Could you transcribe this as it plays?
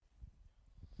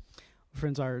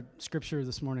Friends, our scripture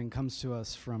this morning comes to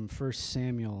us from 1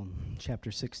 Samuel chapter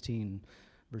 16,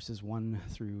 verses 1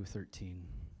 through 13.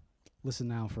 Listen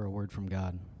now for a word from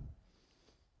God.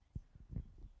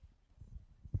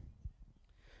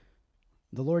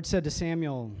 The Lord said to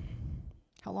Samuel,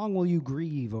 "How long will you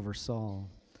grieve over Saul?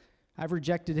 I've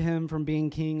rejected him from being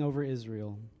king over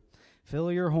Israel.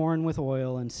 Fill your horn with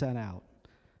oil and set out.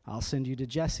 I'll send you to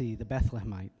Jesse the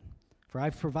Bethlehemite, for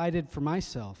I've provided for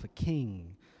myself a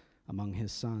king among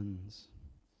his sons."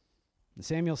 And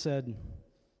Samuel said,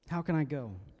 "How can I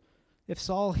go? If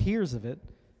Saul hears of it,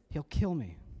 he'll kill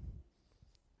me."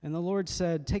 And the Lord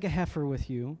said, "Take a heifer with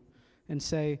you and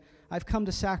say, 'I've come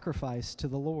to sacrifice to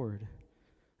the Lord.'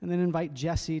 And then invite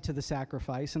Jesse to the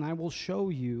sacrifice, and I will show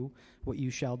you what you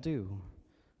shall do.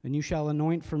 And you shall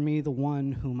anoint for me the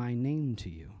one whom I name to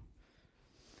you."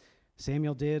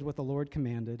 Samuel did what the Lord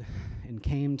commanded and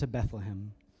came to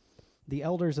Bethlehem. The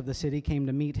elders of the city came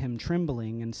to meet him,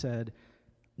 trembling, and said,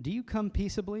 "Do you come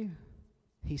peaceably?"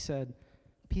 He said,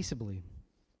 "Peaceably.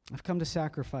 I've come to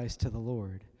sacrifice to the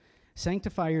Lord.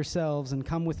 Sanctify yourselves and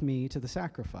come with me to the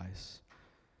sacrifice."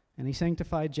 And he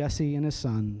sanctified Jesse and his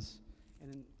sons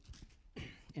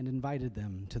and invited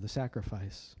them to the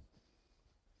sacrifice.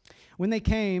 When they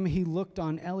came, he looked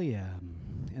on Eliab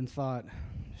and thought,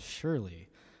 "Surely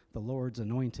the Lord's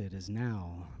anointed is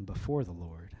now before the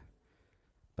Lord."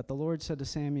 But the Lord said to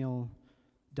Samuel,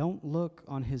 "Don't look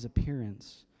on his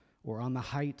appearance or on the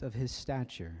height of his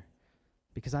stature,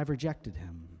 because I've rejected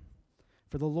him.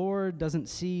 For the Lord doesn't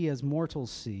see as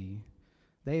mortals see.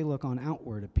 They look on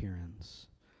outward appearance,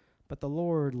 but the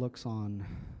Lord looks on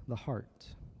the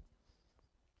heart."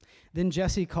 Then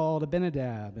Jesse called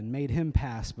Abinadab and made him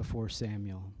pass before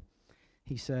Samuel.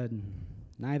 He said,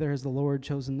 "Neither has the Lord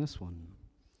chosen this one."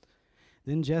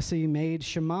 Then Jesse made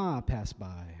Shammah pass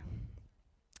by,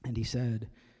 and he said,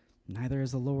 "Neither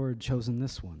has the Lord chosen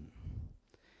this one."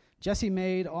 Jesse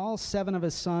made all 7 of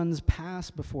his sons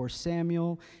pass before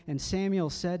Samuel, and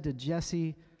Samuel said to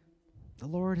Jesse, "The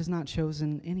Lord has not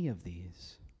chosen any of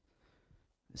these."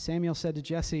 Samuel said to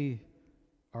Jesse,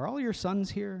 "Are all your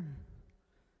sons here?"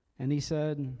 And he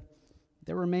said,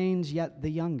 "There remains yet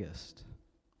the youngest,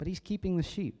 but he's keeping the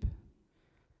sheep."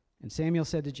 And Samuel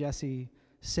said to Jesse,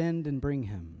 "Send and bring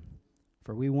him,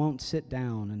 for we won't sit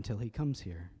down until he comes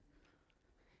here."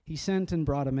 He sent and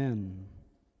brought him in.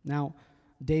 Now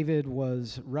David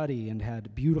was ruddy and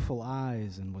had beautiful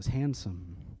eyes and was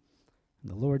handsome.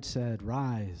 And the Lord said,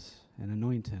 "Rise and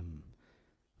anoint him,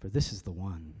 for this is the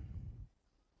one."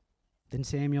 Then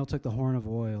Samuel took the horn of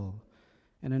oil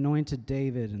and anointed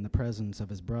David in the presence of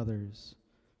his brothers.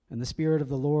 And the Spirit of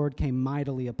the Lord came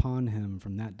mightily upon him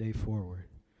from that day forward.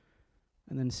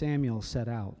 And then Samuel set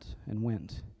out and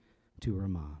went to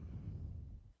Ramah.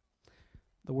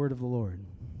 The word of the Lord.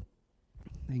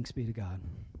 Thanks be to God.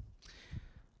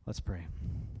 Let's pray.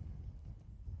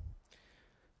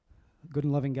 Good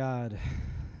and loving God,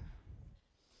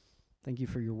 thank you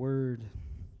for your word.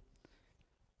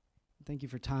 Thank you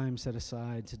for time set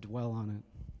aside to dwell on it.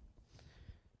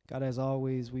 God, as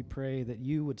always, we pray that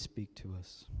you would speak to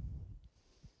us,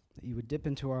 that you would dip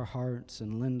into our hearts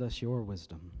and lend us your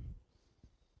wisdom.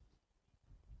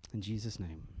 In Jesus'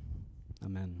 name,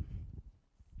 amen.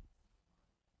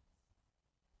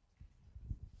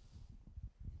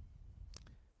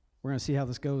 We're going to see how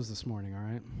this goes this morning, all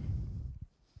right?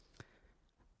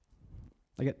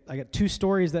 I got 2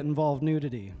 stories that involve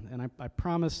nudity, and I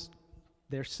promise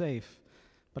they're safe,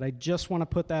 but I just want to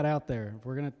put that out there.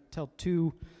 We're going to tell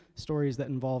 2 stories that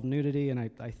involve nudity, and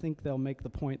I think they'll make the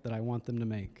point that I want them to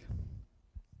make.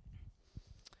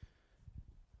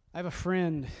 I have a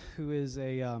friend who is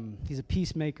he's a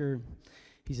peacemaker.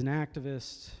 He's an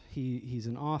activist. He's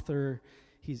an author.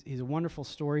 He's a wonderful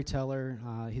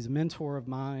storyteller. He's a mentor of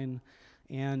mine,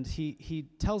 and he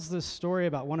tells this story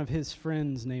about one of his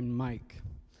friends named Mike.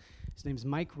 His name's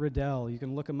Mike Riddell. You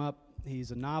can look him up.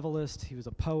 He's a novelist. He was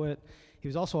a poet. He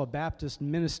was also a Baptist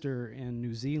minister in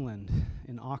New Zealand,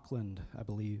 in Auckland, I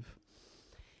believe.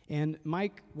 And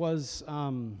Mike was,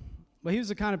 he was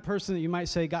the kind of person that you might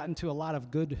say got into a lot of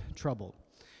good trouble.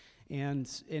 And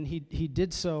he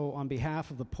did so on behalf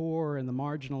of the poor and the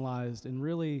marginalized, and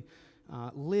really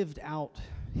lived out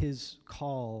his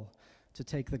call to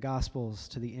take the Gospels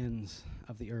to the ends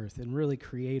of the earth in really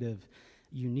creative,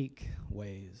 unique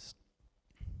ways.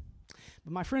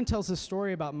 But my friend tells this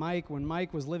story about Mike when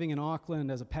Mike was living in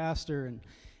Auckland as a pastor, and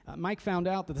Mike found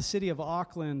out that the city of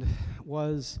Auckland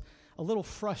was a little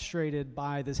frustrated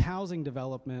by this housing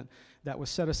development that was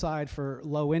set aside for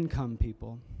low-income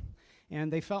people.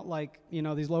 And they felt like,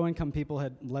 these low-income people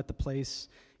had let the place,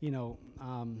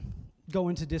 go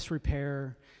into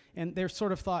disrepair, And they're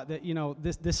sort of thought that,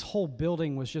 this whole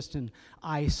building was just an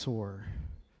eyesore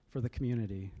for the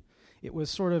community. It was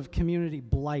sort of community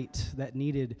blight that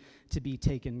needed to be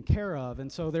taken care of.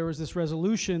 And so there was this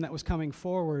resolution that was coming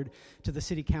forward to the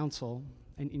city council.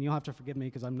 And you'll have to forgive me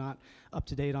because I'm not up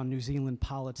to date on New Zealand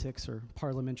politics or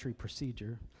parliamentary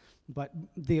procedure. But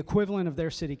the equivalent of their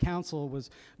city council was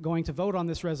going to vote on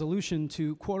this resolution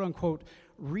to, quote unquote,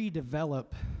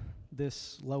 redevelop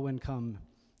this low-income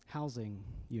housing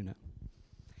unit.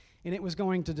 And it was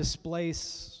going to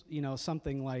displace,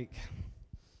 something like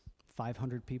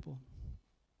 500 people.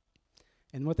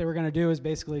 And what they were going to do is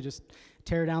basically just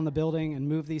tear down the building and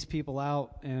move these people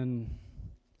out and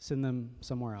send them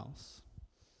somewhere else.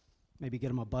 Maybe get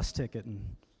them a bus ticket and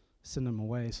send them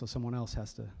away so someone else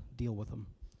has to deal with them.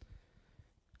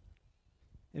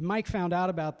 And Mike found out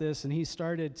about this, and he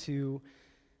started to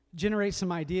generate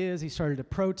some ideas. He started to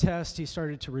protest. He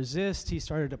started to resist. He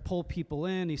started to pull people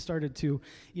in. He started to,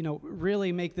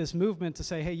 really make this movement to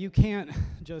say, hey, you can't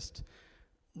just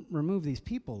remove these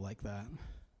people like that.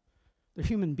 They're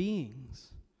human beings.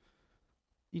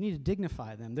 You need to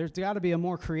dignify them. There's got to be a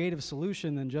more creative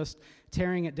solution than just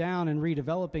tearing it down and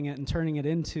redeveloping it and turning it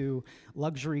into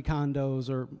luxury condos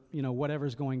or,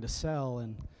 whatever's going to sell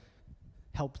and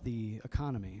help the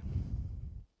economy.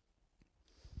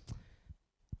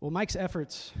 Well, Mike's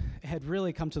efforts had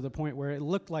really come to the point where it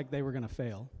looked like they were going to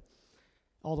fail.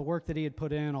 All the work that he had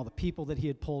put in, all the people that he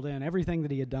had pulled in, everything that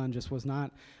he had done just was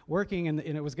not working, and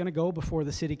it was going to go before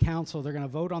the city council. They're going to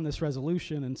vote on this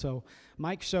resolution, and so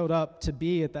Mike showed up to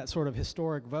be at that sort of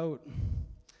historic vote,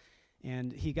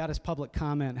 and he got his public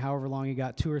comment, however long he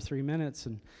got, 2 or 3 minutes,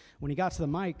 and when he got to the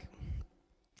mic,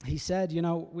 he said,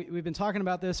 we've been talking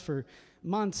about this for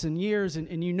months and years,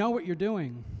 and you know what you're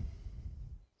doing.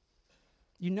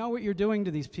 You know what you're doing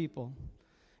to these people,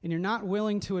 and you're not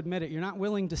willing to admit it. You're not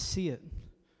willing to see it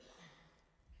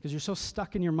because you're so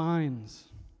stuck in your minds.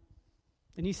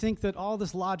 And you think that all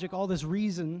this logic, all this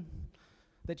reason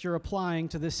that you're applying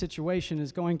to this situation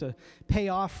is going to pay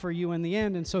off for you in the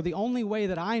end. And so the only way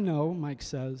that I know, Mike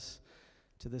says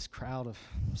to this crowd of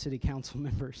city council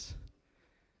members,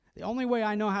 the only way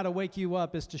I know how to wake you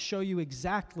up is to show you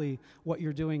exactly what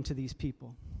you're doing to these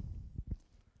people,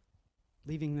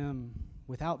 leaving them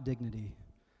without dignity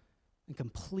and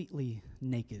completely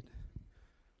naked.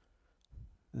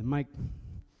 And Mike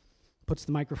puts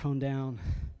the microphone down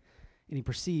and he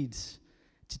proceeds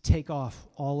to take off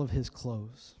all of his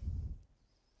clothes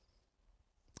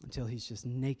until he's just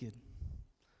naked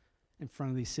in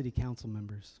front of these city council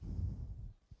members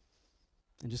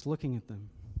and just looking at them.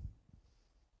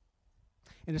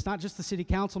 And it's not just the city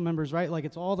council members, right? Like,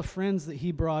 it's all the friends that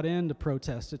he brought in to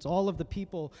protest. It's all of the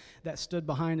people that stood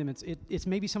behind him. It's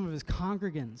maybe some of his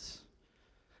congregants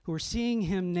who are seeing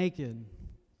him naked.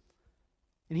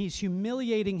 And he's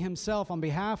humiliating himself on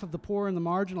behalf of the poor and the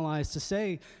marginalized to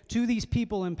say to these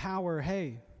people in power,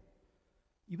 hey,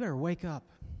 you better wake up.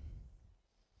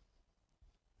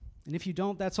 And if you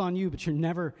don't, that's on you, but you're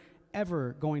never,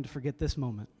 ever going to forget this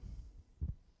moment.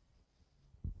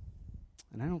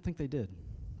 And I don't think they did.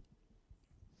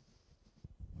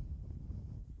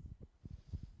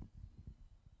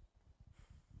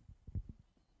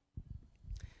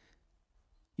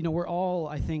 We're all,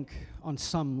 I think, on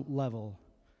some level,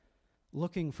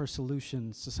 looking for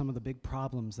solutions to some of the big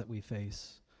problems that we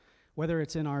face. Whether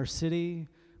it's in our city,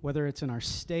 whether it's in our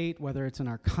state, whether it's in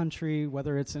our country,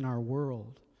 whether it's in our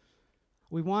world.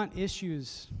 We want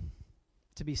issues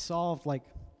to be solved like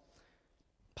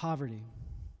poverty,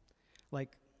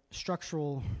 like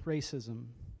structural racism,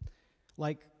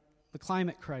 like the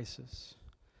climate crisis,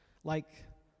 like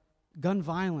gun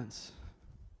violence.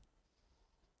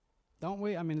 Don't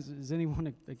we? I mean, is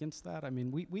anyone against that? I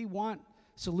mean, we want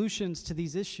solutions to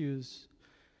these issues,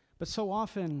 but so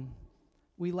often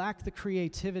we lack the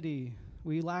creativity,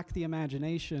 we lack the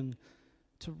imagination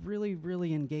to really,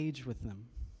 really engage with them.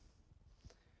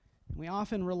 We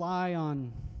often rely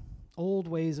on old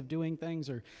ways of doing things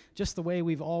or just the way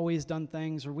we've always done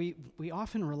things, or we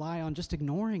often rely on just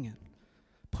ignoring it,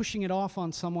 pushing it off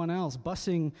on someone else,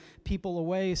 busing people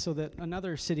away so that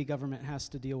another city government has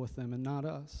to deal with them and not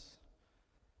us.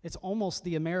 It's almost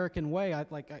the American way. I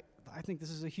think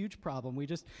this is a huge problem. We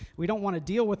don't want to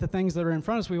deal with the things that are in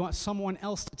front of us. We want someone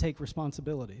else to take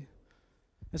responsibility.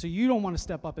 And so you don't want to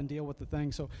step up and deal with the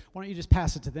thing, so why don't you just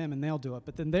pass it to them and they'll do it.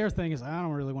 But then their thing is, I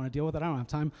don't really want to deal with it. I don't have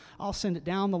time. I'll send it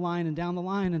down the line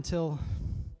until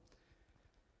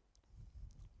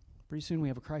pretty soon we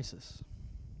have a crisis.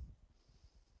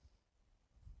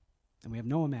 And we have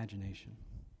no imagination.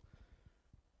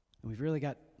 And we've really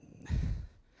got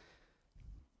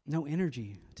no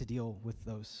energy to deal with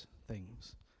those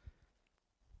things.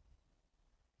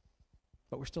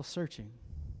 but we're still searching.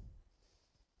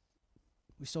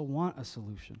 We still want a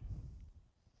solution.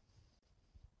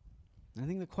 And I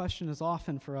think the question is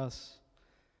often for us,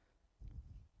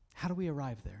 how do we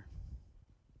arrive there?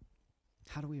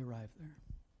 How do we arrive there?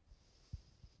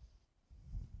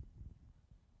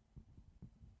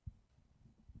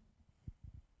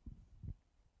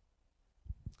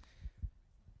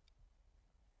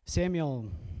 Samuel,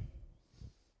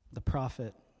 the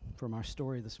prophet from our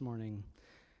story this morning,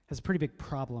 has a pretty big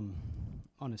problem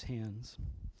on his hands.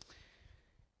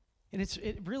 And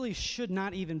it really should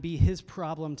not even be his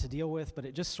problem to deal with, but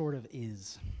it just sort of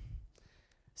is.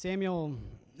 Samuel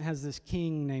has this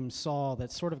king named Saul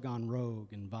that's sort of gone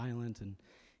rogue and violent, and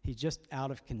he's just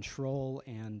out of control,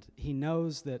 and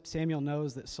Samuel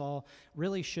knows that Saul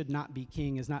really should not be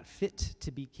king, is not fit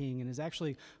to be king, and is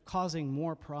actually causing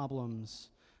more problems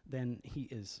than he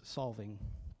is solving.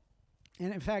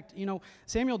 And in fact,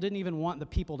 Samuel didn't even want the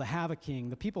people to have a king.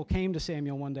 The people came to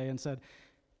Samuel one day and said,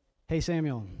 "Hey,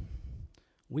 Samuel,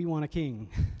 we want a king."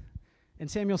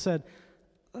 And Samuel said,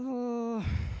 "I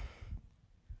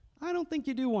don't think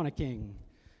you do want a king."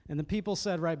 And the people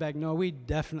said right back, "No, we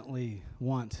definitely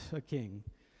want a king."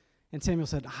 And Samuel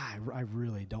said, I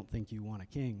really don't think you want a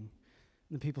king."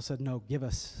 And the people said, "No, give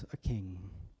us a king."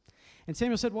 And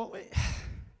Samuel said, "Well, wait.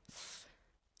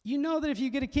 You know that if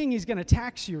you get a king, he's going to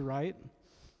tax you, right?"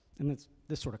 And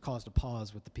this sort of caused a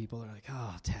pause with the people. They're like,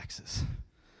 "Oh, taxes.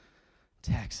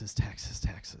 Taxes, taxes,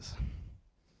 taxes."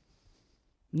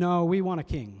 "No, we want a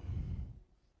king,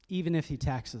 even if he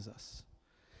taxes us."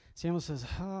 Samuel says,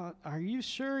 "Are you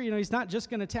sure? He's not just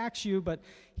going to tax you, but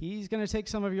he's going to take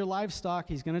some of your livestock.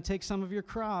 He's going to take some of your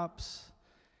crops."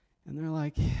 And they're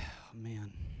like, "Oh,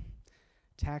 man,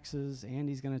 taxes, and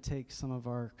he's going to take some of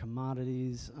our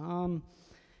commodities.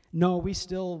 No, we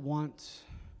still want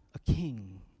a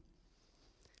king."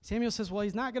 Samuel says, "Well,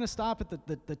 he's not going to stop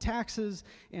at the taxes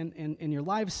and your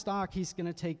livestock. He's going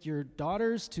to take your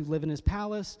daughters to live in his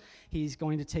palace. He's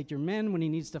going to take your men when he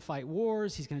needs to fight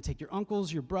wars. He's going to take your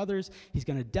uncles, your brothers. He's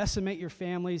going to decimate your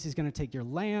families. He's going to take your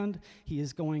land. He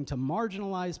is going to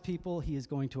marginalize people. He is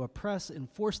going to oppress and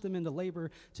force them into labor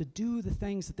to do the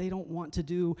things that they don't want to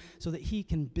do so that he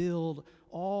can build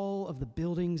all of the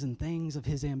buildings and things of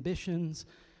his ambitions.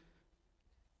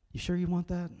 You sure you want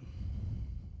that?"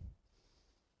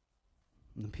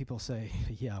 And the people say,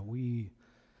 "Yeah, we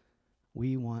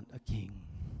want a king."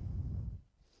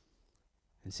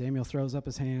 And Samuel throws up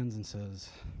his hands and says,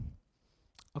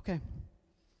 "Okay,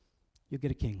 you'll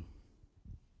get a king."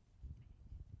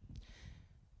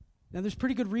 Now, there's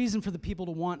pretty good reason for the people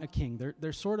to want a king.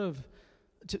 They're sort of,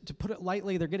 to put it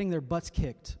lightly, they're getting their butts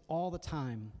kicked all the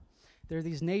time. There are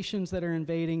these nations that are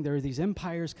invading. There are these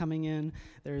empires coming in.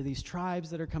 There are these tribes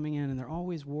that are coming in, and they're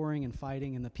always warring and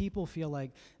fighting, and the people feel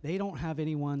like they don't have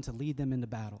anyone to lead them into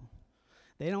battle.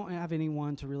 They don't have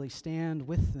anyone to really stand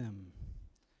with them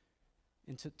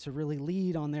and to really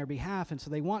lead on their behalf, and so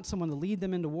they want someone to lead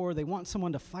them into war. They want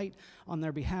someone to fight on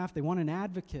their behalf. They want an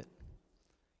advocate.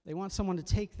 They want someone to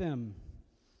take them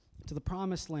to the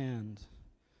promised land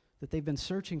that they've been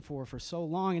searching for so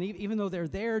long. And even though they're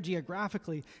there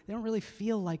geographically, they don't really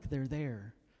feel like they're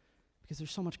there because there's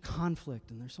so much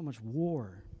conflict and there's so much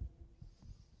war.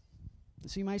 And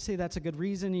so you might say that's a good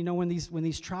reason. When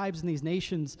these tribes and these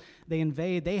nations, they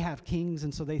invade, they have kings,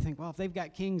 and so they think, well, if they've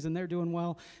got kings and they're doing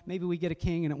well, maybe we get a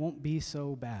king and it won't be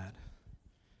so bad.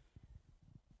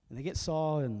 And they get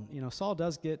Saul, and Saul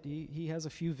does he has a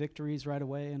few victories right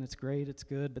away, and it's great, it's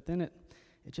good, but then it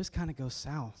just kind of goes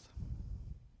south.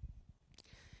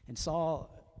 And Saul,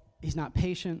 he's not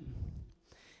patient.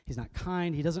 He's not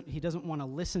kind. He doesn't want to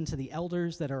listen to the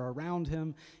elders that are around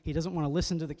him. He doesn't want to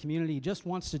listen to the community. He just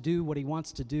wants to do what he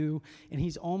wants to do. And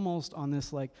he's almost on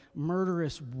this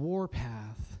murderous war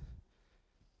path.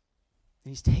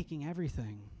 And he's taking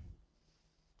everything.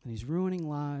 And he's ruining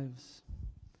lives.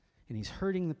 And he's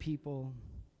hurting the people.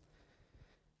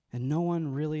 And no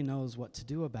one really knows what to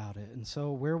do about it. And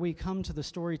so where we come to the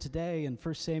story today in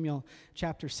 1 Samuel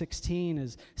chapter 16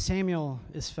 is Samuel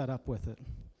is fed up with it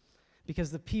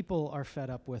because the people are fed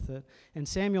up with it. And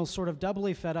Samuel's sort of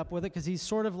doubly fed up with it because he's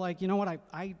sort of like, you know what,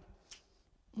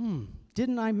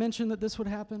 didn't I mention that this would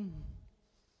happen?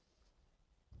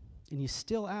 And you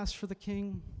still ask for the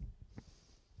king?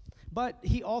 But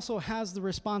he also has the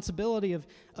responsibility of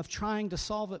trying to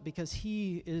solve it because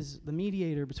he is the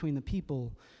mediator between the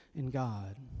people and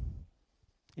God.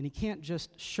 And he can't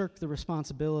just shirk the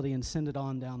responsibility and send it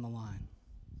on down the line.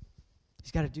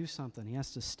 He's got to do something. He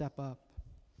has to step up.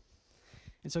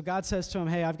 And so God says to him,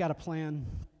 "Hey, I've got a plan.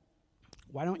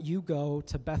 Why don't you go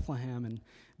to Bethlehem, and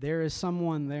there is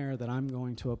someone there that I'm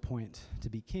going to appoint to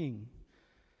be king."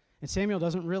 And Samuel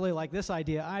doesn't really like this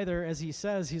idea either, as he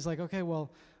says, he's like, okay,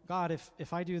 well, God,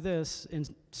 if I do this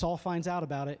and Saul finds out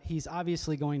about it, he's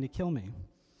obviously going to kill me.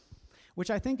 Which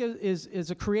I think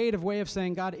is a creative way of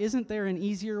saying, God, isn't there an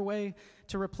easier way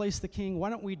to replace the king? Why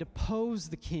don't we depose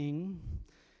the king,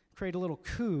 create a little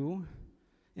coup,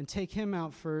 and take him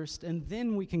out first, and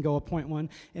then we can go appoint one.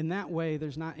 And that way,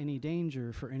 there's not any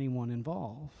danger for anyone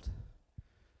involved.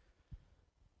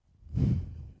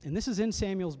 And this is in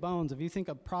Samuel's bones. If you think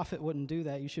a prophet wouldn't do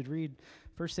that, you should read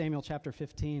 1 Samuel chapter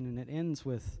 15, and it ends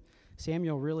with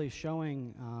Samuel really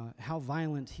showing how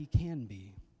violent he can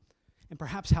be, and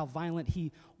perhaps how violent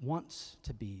he wants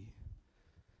to be.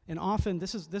 And often,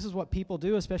 this is what people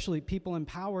do, especially people in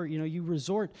power. You know, you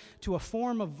resort to a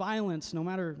form of violence, no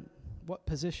matter what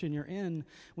position you're in,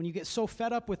 when you get so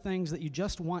fed up with things that you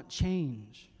just want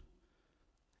change.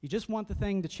 You just want the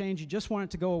thing to change. You just want it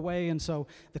to go away. And so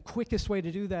the quickest way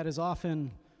to do that is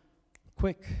often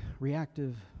quick,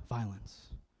 reactive violence.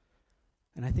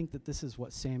 And I think that this is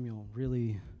what Samuel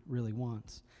really, really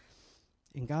wants.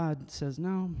 And God says,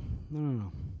 no.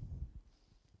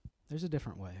 There's a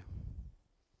different way.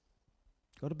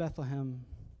 Go to Bethlehem,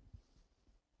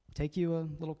 take you a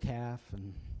little calf,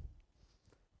 and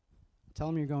tell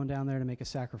him you're going down there to make a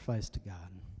sacrifice to God.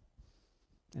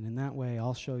 And in that way,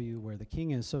 I'll show you where the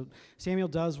king is. So Samuel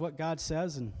does what God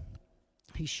says, and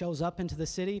he shows up into the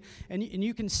city. And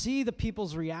you can see the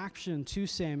people's reaction to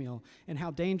Samuel and how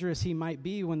dangerous he might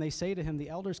be when they say to him, the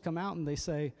elders come out and they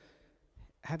say,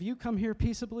 have you come here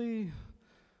peaceably?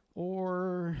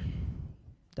 Or ...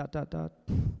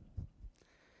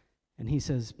 And he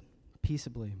says,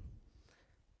 peaceably.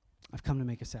 I've come to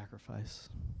make a sacrifice.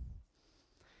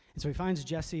 And so he finds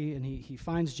Jesse, and he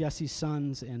finds Jesse's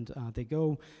sons, and they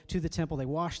go to the temple. They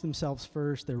wash themselves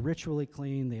first. They're ritually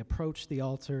clean. They approach the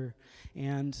altar,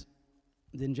 and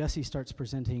then Jesse starts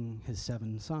presenting his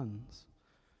 7 sons.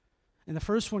 And the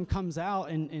first one comes out,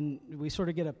 and we sort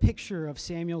of get a picture of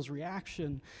Samuel's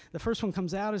reaction. The first one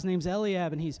comes out. His name's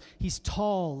Eliab, and he's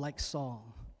tall like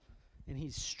Saul, and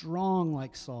he's strong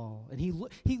like Saul, and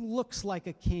he looks like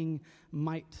a king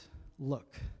might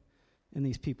look in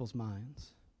these people's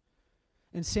minds.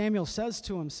 And Samuel says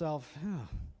to himself,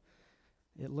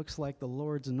 it looks like the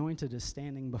Lord's anointed is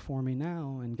standing before me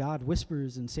now. And God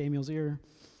whispers in Samuel's ear,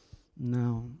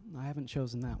 no, I haven't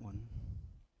chosen that one.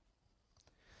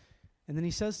 And then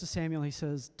he says to Samuel, he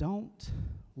says, don't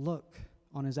look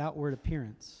on his outward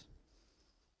appearance.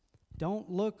 Don't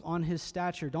look on his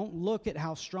stature. Don't look at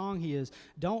how strong he is.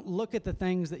 Don't look at the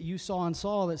things that you saw in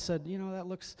Saul that said, that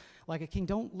looks like a king.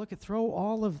 Throw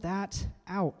all of that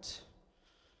out.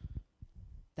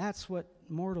 That's what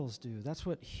mortals do. That's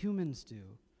what humans do.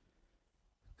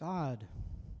 God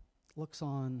looks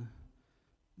on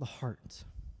the heart.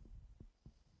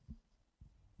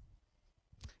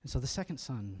 And so the second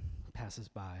son passes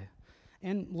by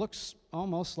and looks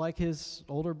almost like his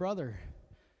older brother.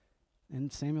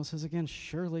 And Samuel says again,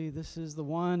 surely this is the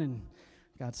one. And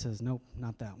God says, nope,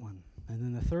 not that one. And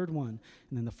then the third one,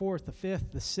 and then the fourth, the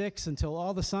fifth, the sixth, until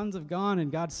all the sons have gone.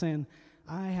 And God's saying,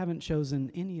 I haven't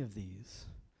chosen any of these.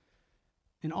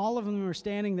 And all of them are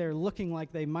standing there looking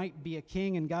like they might be a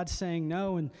king, and God's saying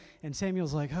no, and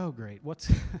Samuel's like, oh, great,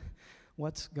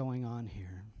 what's going on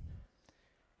here?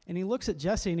 And he looks at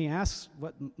Jesse, and he asks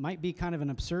what might be kind of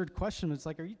an absurd question. It's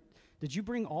like, did you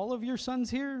bring all of your sons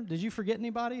here? Did you forget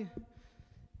anybody?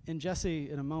 And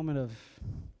Jesse, in a moment of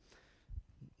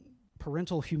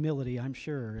parental humility, I'm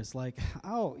sure, is like,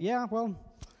 oh, yeah, well,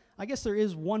 I guess there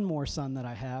is one more son that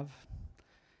I have.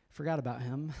 Forgot about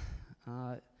him.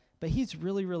 But he's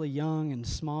really, really young and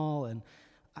small, and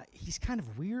he's kind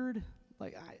of weird.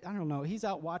 Like, I don't know. He's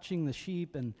out watching the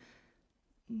sheep, and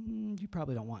you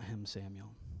probably don't want him,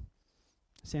 Samuel.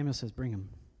 Samuel says, bring him.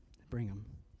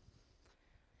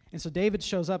 And so David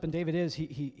shows up, and David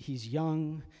he's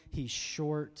young, he's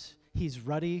short, he's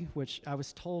ruddy, which I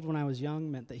was told when I was young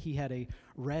meant that he had a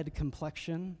red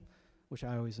complexion, which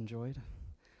I always enjoyed.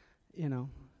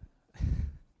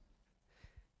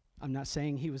 I'm not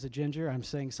saying he was a ginger. I'm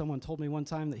saying someone told me one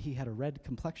time that he had a red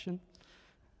complexion.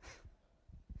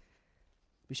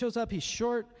 He shows up, he's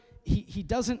short. He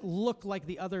doesn't look like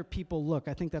the other people look.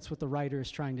 I think that's what the writer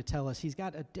is trying to tell us. He's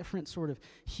got a different sort of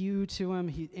hue to him,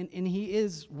 and he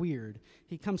is weird.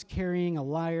 He comes carrying a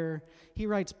lyre. He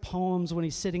writes poems when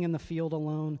he's sitting in the field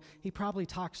alone. He probably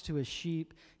talks to his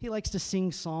sheep. He likes to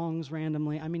sing songs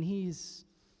randomly. I mean, he's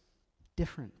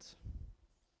different.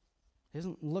 He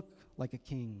doesn't look like a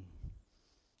king.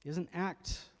 He doesn't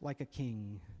act like a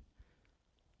king.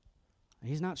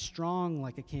 He's not strong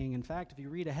like a king. In fact, if you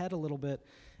read ahead a little bit,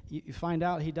 you find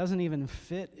out he doesn't even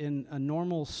fit in a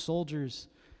normal soldier's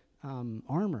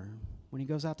armor. When he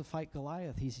goes out to fight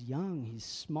Goliath, he's young, he's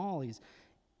small, he's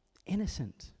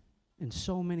innocent in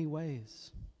so many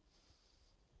ways.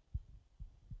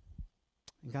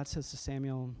 And God says to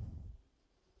Samuel,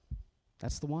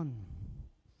 that's the one.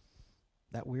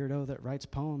 That weirdo that writes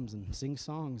poems and sings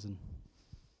songs and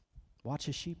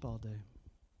watches sheep all day.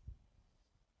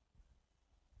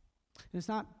 And it's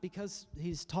not because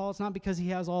he's tall, it's not because he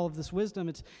has all of this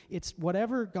wisdom, it's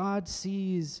whatever God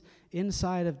sees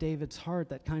inside of David's heart,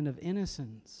 that kind of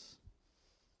innocence,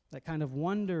 that kind of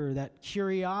wonder, that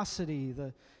curiosity,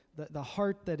 the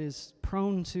heart that is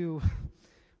prone to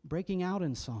breaking out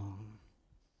in song.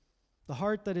 The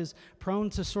heart that is prone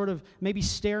to sort of maybe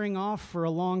staring off for a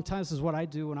long time. This is what I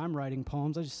do when I'm writing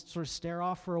poems. I just sort of stare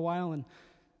off for a while and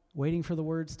waiting for the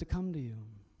words to come to you.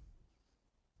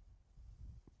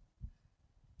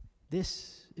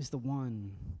 This is the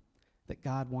one that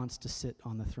God wants to sit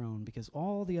on the throne, because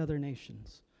all the other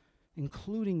nations,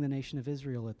 including the nation of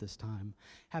Israel at this time,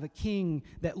 have a king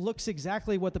that looks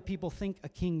exactly what the people think a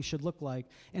king should look like,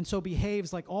 and so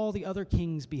behaves like all the other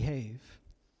kings behave,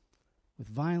 with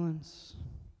violence,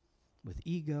 with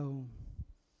ego,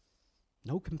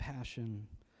 no compassion,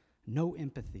 no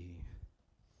empathy.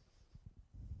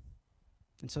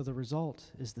 And so the result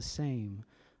is the same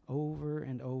over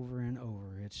and over and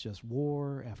over. It's just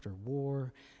war after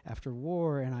war after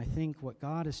war. And I think what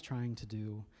God is trying to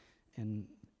do, and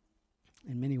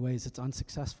in many ways it's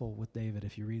unsuccessful with David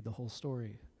if you read the whole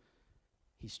story,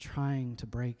 he's trying to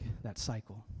break that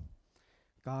cycle.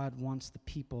 God wants the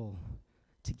people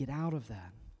to get out of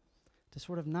that, to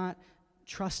sort of not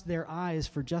trust their eyes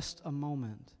for just a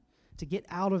moment, to get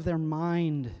out of their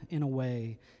mind in a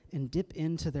way and dip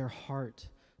into their heart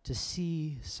to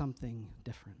see something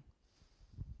different.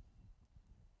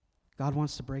 God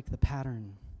wants to break the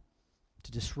pattern,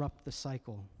 to disrupt the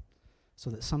cycle so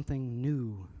that something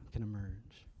new can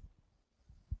emerge.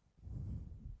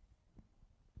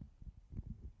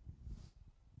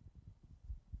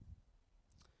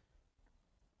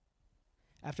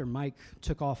 After Mike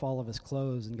took off all of his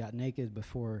clothes and got naked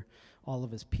before all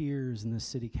of his peers in the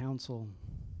city council,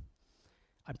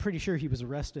 I'm pretty sure he was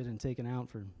arrested and taken out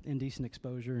for indecent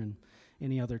exposure and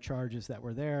any other charges that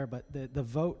were there, but the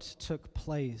vote took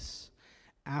place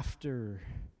after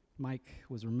Mike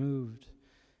was removed,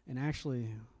 and actually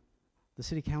the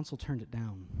city council turned it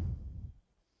down.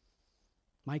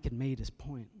 Mike had made his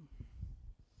point.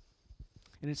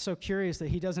 And it's so curious that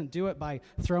he doesn't do it by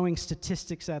throwing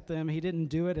statistics at them. He didn't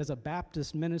do it as a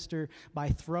Baptist minister by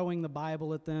throwing the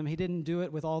Bible at them. He didn't do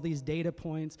it with all these data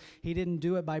points. He didn't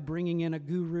do it by bringing in a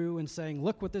guru and saying,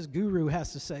 look what this guru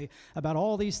has to say about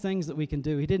all these things that we can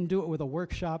do. He didn't do it with a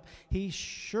workshop. He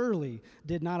surely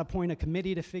did not appoint a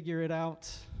committee to figure it out.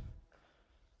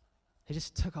 He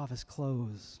just took off his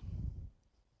clothes.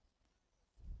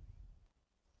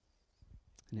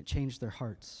 And it changed their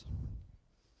hearts.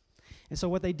 And so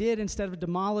what they did, instead of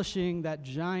demolishing that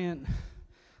giant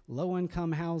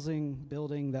low-income housing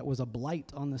building that was a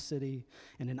blight on the city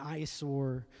and an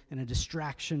eyesore and a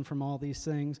distraction from all these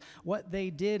things, what they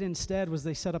did instead was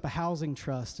they set up a housing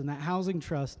trust, and that housing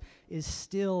trust is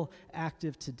still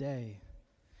active today.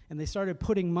 And they started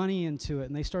putting money into it,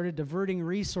 and they started diverting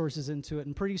resources into it,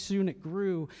 and pretty soon it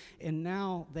grew, and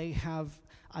now they have,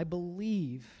 I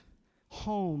believe,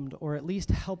 homed or at least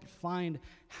helped find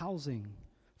housing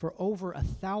for over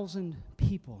 1,000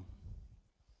 people,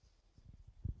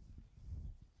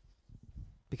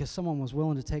 because someone was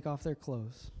willing to take off their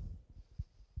clothes.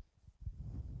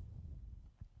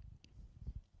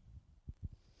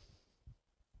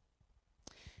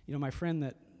 You know, my friend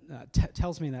that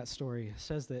tells me that story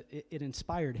says that it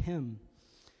inspired him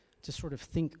to sort of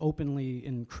think openly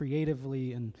and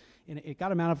creatively, and it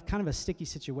got him out of kind of a sticky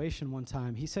situation one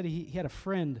time. He said he had a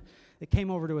friend that came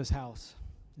over to his house.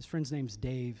 His friend's name's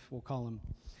Dave, we'll call him.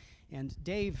 And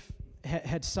Dave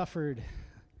had suffered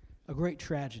a great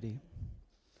tragedy.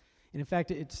 And in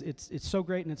fact, it's so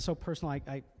great and it's so personal.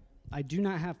 I do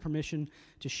not have permission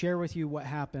to share with you what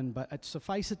happened, but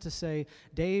suffice it to say,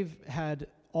 Dave had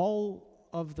all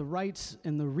of the rights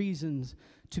and the reasons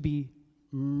to be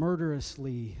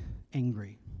murderously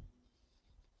angry.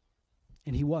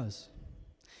 And he was.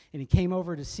 And he came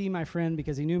over to see my friend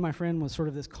because he knew my friend was sort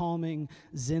of this calming,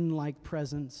 Zen-like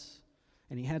presence.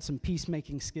 And he had some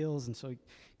peacemaking skills. And so he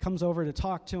comes over to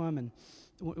talk to him. And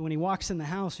when he walks in the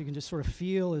house, you can just sort of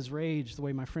feel his rage, the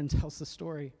way my friend tells the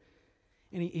story.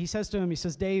 And he says to him, he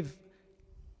says, Dave,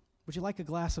 would you like a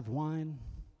glass of wine?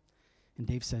 And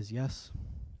Dave says, yes.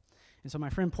 And so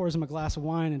my friend pours him a glass of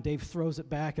wine, and Dave throws it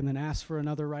back and then asks for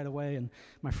another right away. And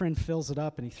my friend fills it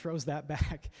up, and he throws that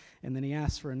back, and then he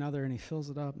asks for another, and he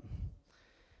fills it up.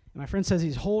 And my friend says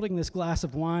he's holding this glass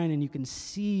of wine, and you can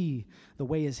see the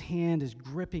way his hand is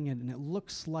gripping it, and it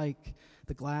looks like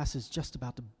the glass is just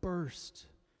about to burst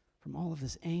from all of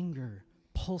this anger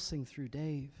pulsing through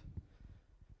Dave.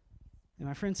 And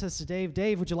my friend says to Dave,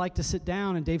 "Dave, would you like to sit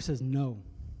down?" And Dave says, "No."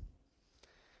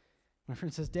 My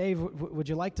friend says, "Dave, would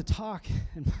you like to talk?"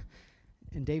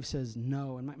 And Dave says,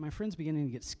 "No." And my friend's beginning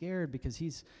to get scared because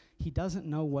he doesn't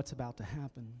know what's about to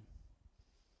happen.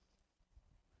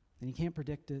 And he can't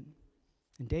predict it.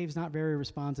 And Dave's not very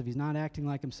responsive. He's not acting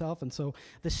like himself. And so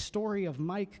this story of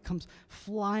Mike comes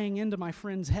flying into my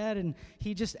friend's head, and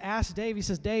he just asks Dave, he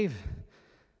says, "Dave,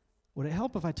 would it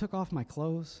help if I took off my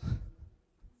clothes?"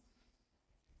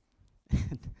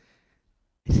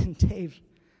 And Dave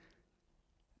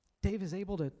is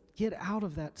able to get out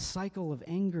of that cycle of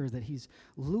anger that he's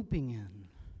looping in.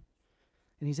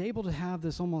 And he's able to have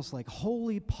this almost like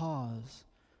holy pause.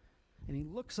 And he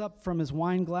looks up from his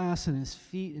wine glass and his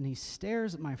feet, and he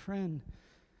stares at my friend,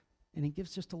 and he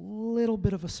gives just a little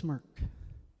bit of a smirk.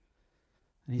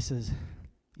 And he says,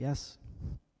 "Yes."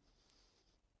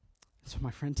 So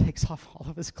my friend takes off all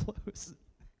of his clothes.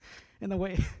 And the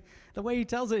way he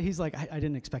tells it, he's like, I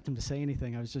didn't expect him to say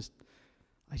anything. I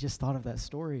just thought of that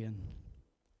story. And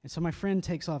so my friend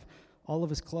takes off all of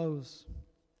his clothes.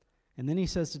 And then he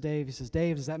says to Dave, he says,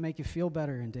 "Dave, does that make you feel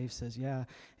better?" And Dave says, "Yeah." And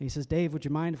he says, "Dave, would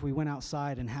you mind if we went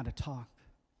outside and had a talk?"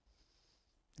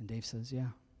 And Dave says,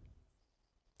 "Yeah."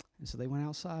 And so they went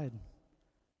outside.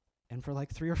 And for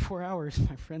like 3 or 4 hours,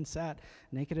 my friend sat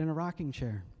naked in a rocking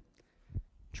chair,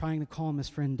 trying to calm his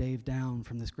friend Dave down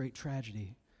from this great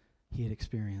tragedy he had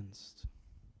experienced.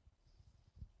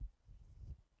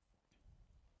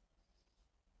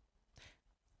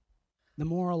 The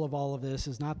moral of all of this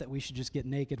is not that we should just get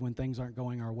naked when things aren't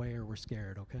going our way or we're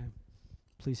scared, okay?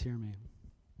 Please hear me.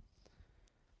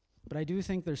 But I do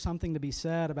think there's something to be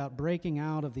said about breaking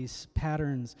out of these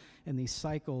patterns and these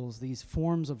cycles, these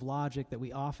forms of logic that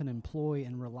we often employ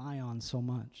and rely on so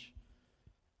much.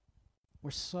 We're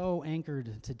so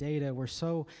anchored to data. We're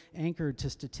so anchored to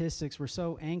statistics. We're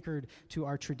so anchored to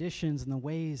our traditions and the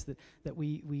ways that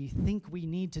we think we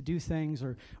need to do things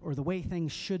or the way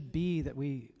things should be that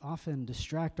we often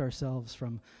distract ourselves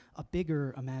from a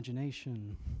bigger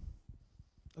imagination,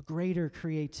 a greater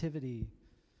creativity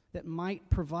that might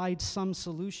provide some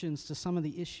solutions to some of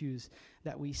the issues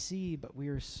that we see, but we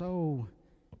are so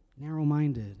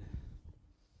narrow-minded,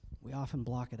 we often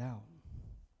block it out.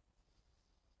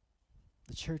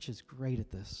 The church is great at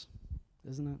this,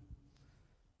 isn't it?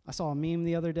 I saw a meme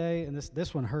the other day, and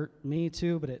this one hurt me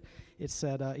too, but it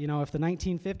said, if the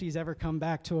 1950s ever come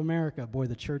back to America, boy,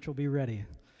 the church will be ready.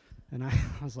 And I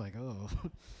was like, oh,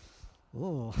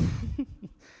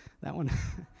 that one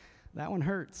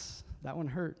hurts. That one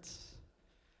hurts.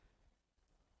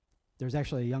 There's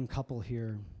actually a young couple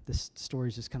here. This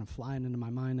story's just kind of flying into my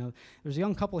mind now. There's a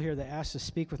young couple here that asked to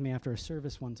speak with me after a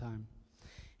service one time.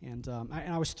 And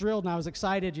I was thrilled and I was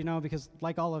excited, because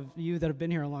like all of you that have been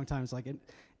here a long time, it's like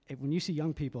when you see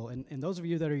young people, and those of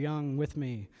you that are young with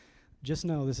me, just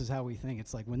know this is how we think.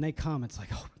 It's like when they come, it's like,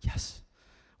 oh, yes,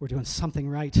 we're doing something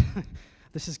right.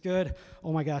 This is good.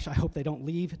 Oh my gosh, I hope they don't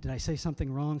leave. Did I say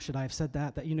something wrong? Should I have said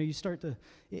that? You start to,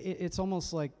 it's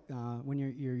almost like when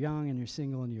you're young and you're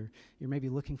single and you're maybe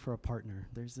looking for a partner.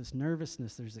 There's this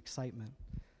nervousness, there's excitement.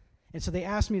 And so they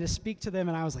asked me to speak to them,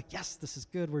 and I was like, yes, this is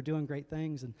good. We're doing great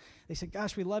things. And they said,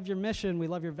 gosh, we love your mission. We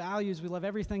love your values. We love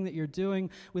everything that you're doing.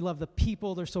 We love the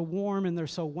people. They're so warm, and they're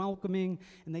so welcoming.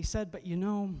 And they said, but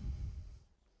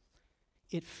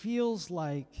it feels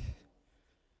like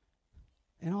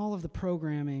in all of the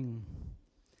programming,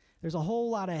 there's a whole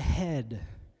lot of head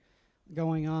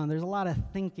going on. There's a lot of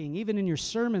thinking. Even in your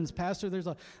sermons, Pastor, there's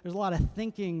a lot of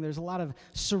thinking. There's a lot of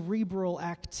cerebral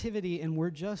activity, and we're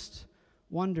just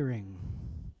wondering,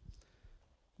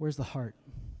 where's the heart?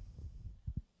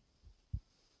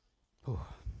 Ooh.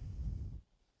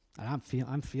 And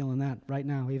I'm feeling that right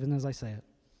now, even as I say it.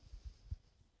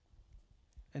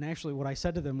 And actually, what I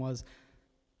said to them was,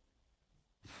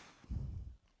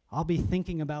 I'll be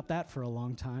thinking about that for a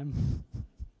long time,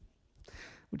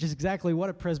 which is exactly what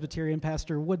a Presbyterian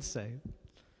pastor would say,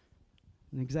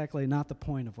 and exactly not the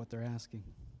point of what they're asking.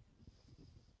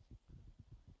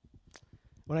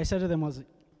 What I said to them was,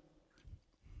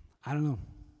 I don't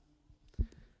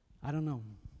know,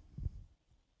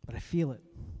 but I feel it.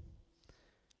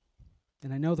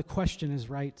 And I know the question is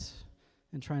right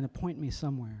and trying to point me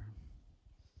somewhere.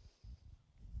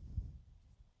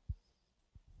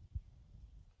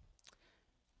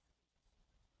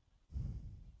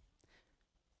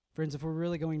 Friends, if we're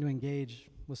really going to engage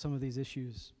with some of these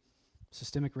issues,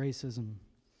 systemic racism,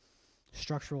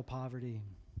 structural poverty,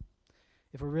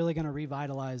 if we're really going to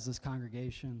revitalize this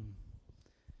congregation,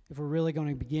 if we're really going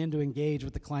to begin to engage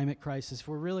with the climate crisis, if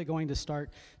we're really going to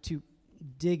start to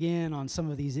dig in on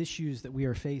some of these issues that we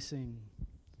are facing,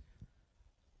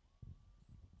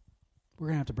 we're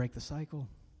going to have to break the cycle.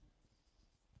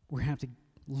 We're going to have to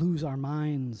lose our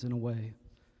minds in a way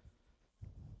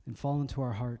and fall into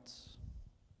our hearts.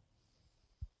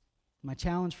 My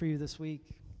challenge for you this week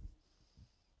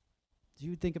is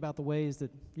you think about the ways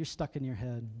that you're stuck in your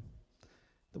head,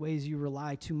 the ways you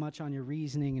rely too much on your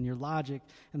reasoning and your logic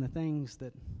and the things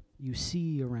that you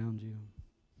see around you.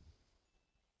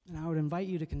 And I would invite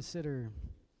you to consider,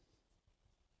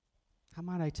 how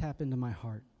might I tap into my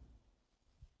heart?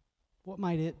 What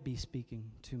might it be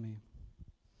speaking to me?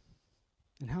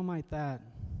 And how might that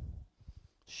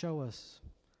show us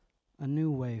a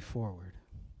new way forward?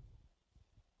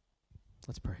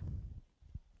 Let's pray.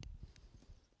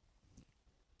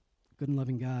 Good and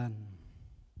loving God,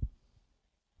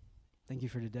 thank you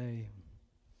for today.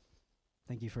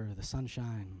 Thank you for the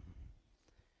sunshine.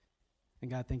 And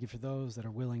God, thank you for those that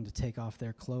are willing to take off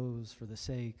their clothes for the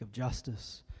sake of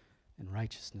justice and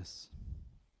righteousness.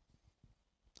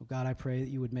 So God, I pray that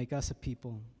you would make us a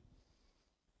people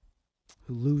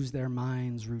who lose their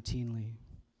minds routinely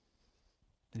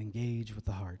and engage with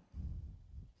the heart.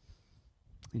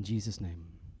 In Jesus' name,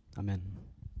 amen.